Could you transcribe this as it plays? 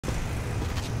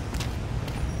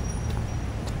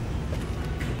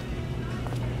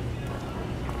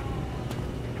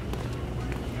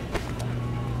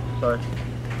Sorry.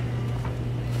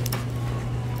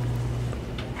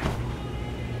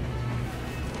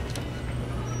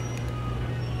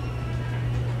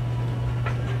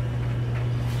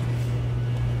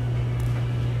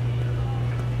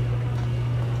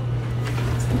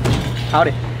 Howdy.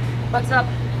 What's up?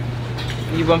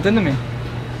 You bumped into me.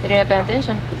 You didn't pay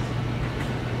attention.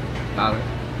 Alright.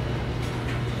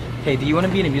 Hey, do you want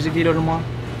to be in a music video tomorrow?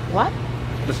 What?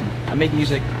 Listen, I make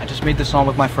music. I just made this song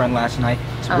with my friend last night.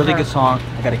 It's a really good song.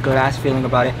 I got a good ass feeling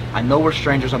about it. I know we're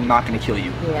strangers. I'm not gonna kill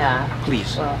you. Yeah.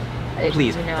 Please. Well,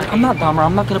 Please. You know, Like, I'm not Dahmer.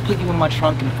 I'm not gonna put you in my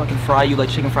trunk and fucking fry you like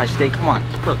chicken fried steak. Come on.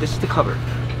 Bro, this is the cover.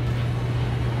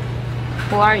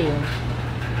 Who are you?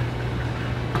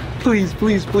 Please,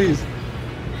 please, please.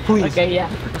 Please. Okay, yeah.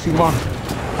 See, Mom.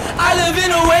 I live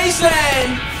in a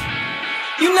wasteland.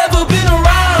 You never been around.